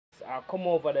or come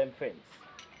over them fence.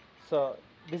 So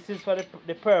this is for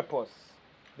the purpose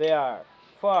they are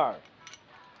for.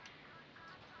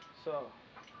 So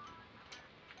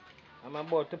I'm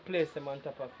about to place them on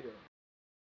top of here.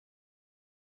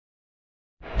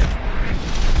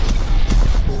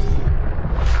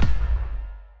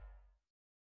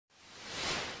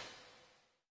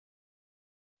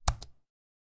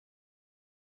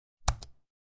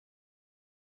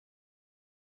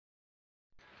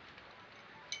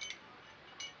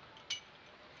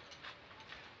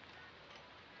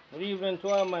 Good evening to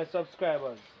all my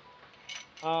subscribers.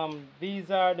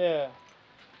 These are the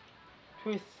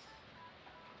twist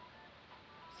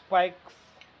spikes.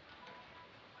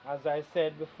 As I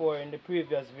said before in the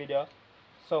previous video,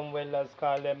 some welders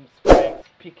call them spikes,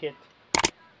 picket,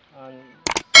 and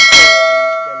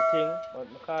them thing, but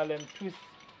we call them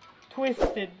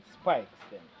twisted spikes.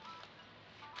 Then,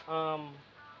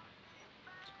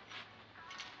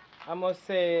 I must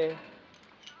say,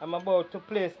 I'm about to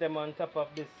place them on top of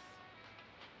this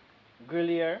grill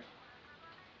here.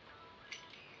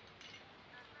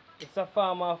 It's a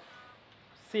form of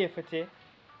safety,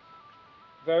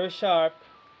 very sharp.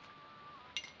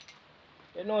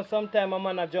 You know, sometimes a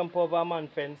man a jump over a man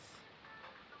fence.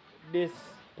 This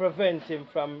prevent him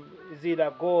from is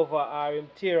either go over or him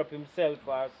tear up himself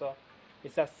or so.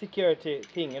 It's a security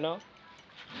thing, you know.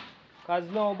 Because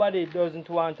nobody doesn't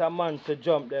want a man to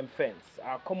jump them fence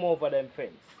or come over them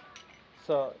fence.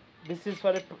 So this is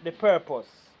for the purpose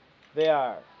they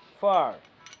are for.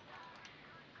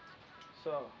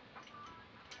 So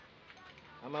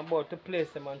I'm about to place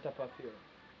them on top of here.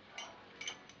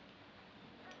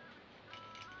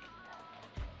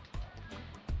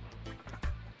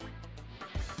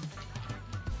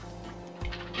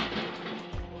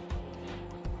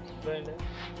 Going there?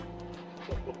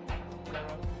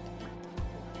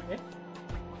 Eh?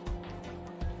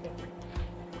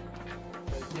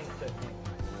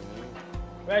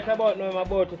 Right about now I'm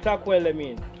about to tack weld them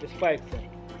in, the spikes.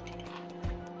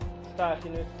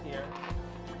 Starting with here.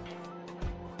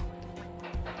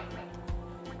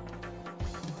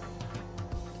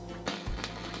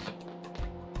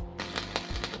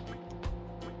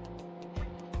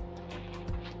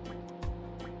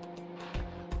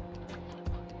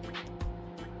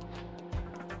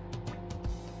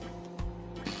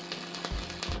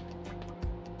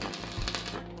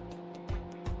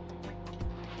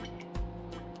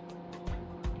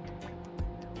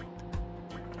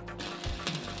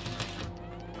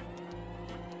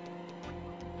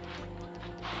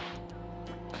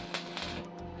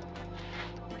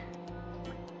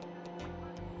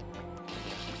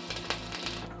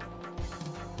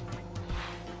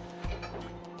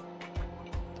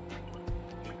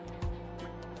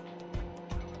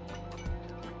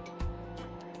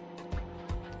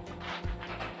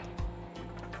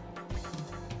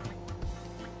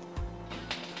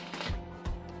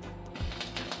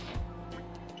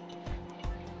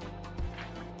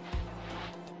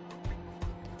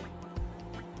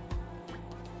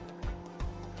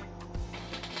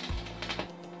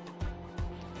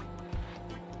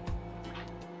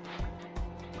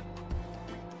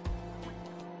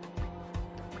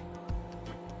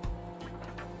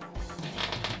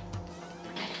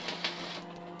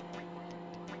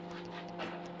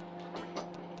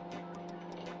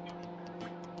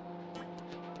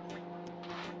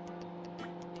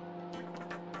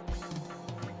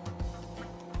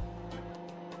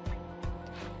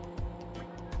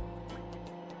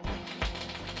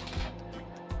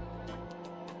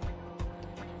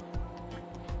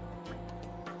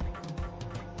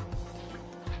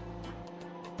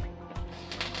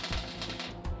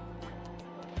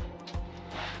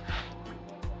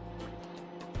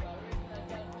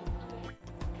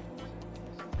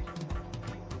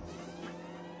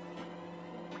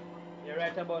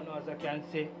 Right about now, as I can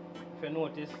see, if you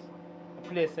notice, I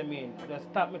place them in. I just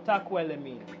stop my tack weld them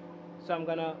in. So I'm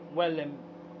gonna weld them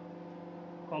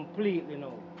completely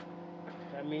now.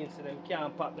 That means them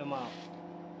can't pop them off.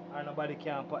 Or nobody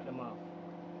can pop them off.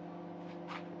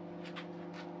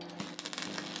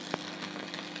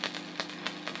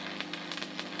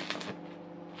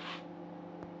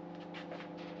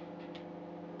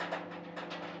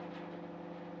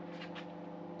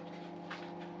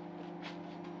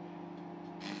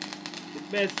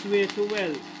 Best way to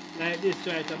weld like this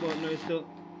right about now is to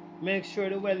make sure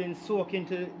the welding soak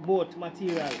into both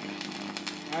material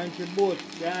or into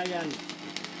both the iron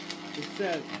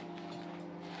itself.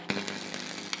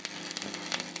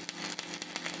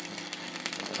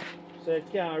 So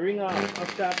it can't ring off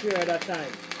after a period of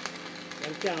time.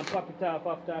 And can't pop it off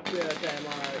after a period of time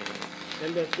or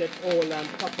then just get old and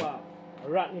pop off.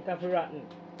 Rotten it off rotten.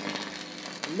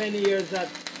 Many years that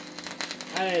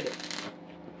ahead.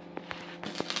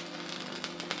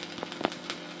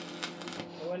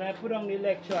 So when I put on the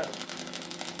electrode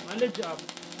on the job,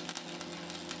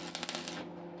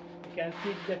 you can see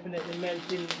it definitely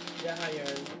melting the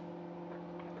iron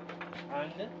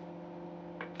and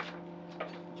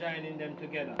joining them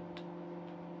together.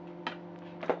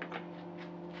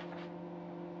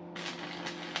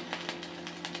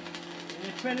 When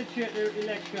you penetrate the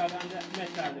electrode on the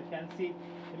metal, you can see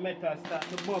the metal start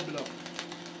to bubble up.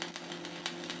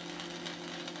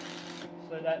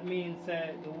 So that means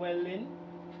the welding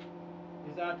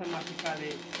is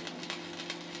automatically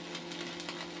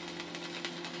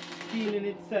peeling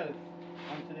itself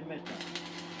onto the metal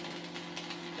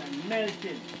and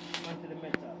melting onto the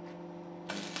metal.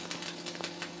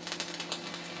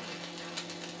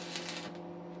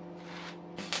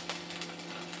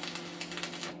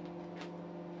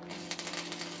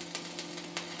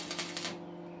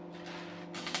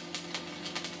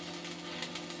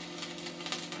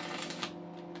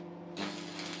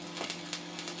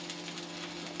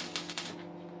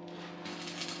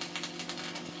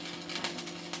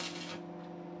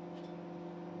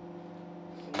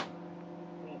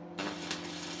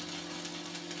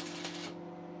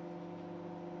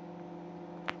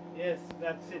 Yes,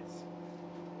 that's it.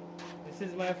 This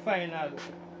is my final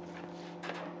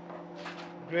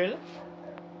grill,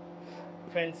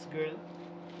 fence grill,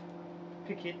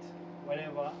 picket,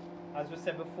 whatever. As we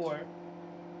said before,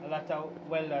 a lot of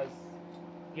welders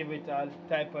give it a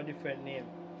type of different name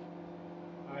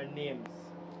or names.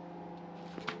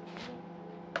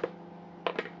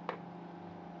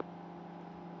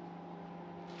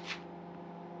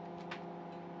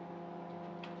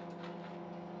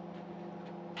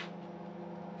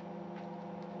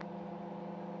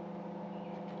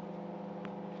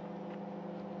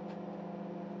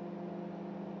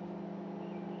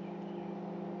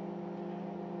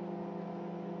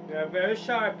 They are very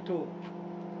sharp too.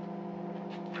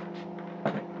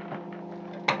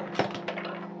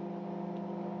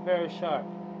 Very sharp.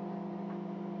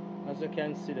 As you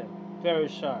can see them. Very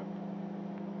sharp.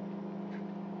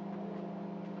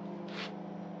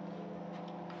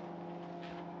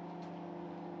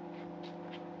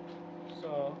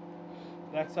 So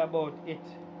that's about it.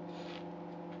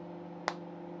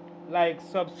 Like,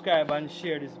 subscribe and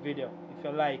share this video if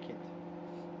you like it.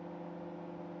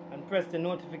 And press the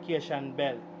notification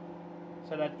bell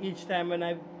so that each time when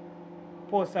I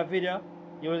post a video,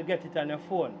 you will get it on your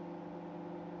phone.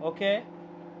 Okay?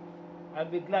 I'll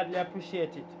be gladly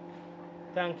appreciate it.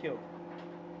 Thank you.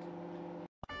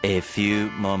 A few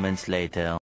moments later.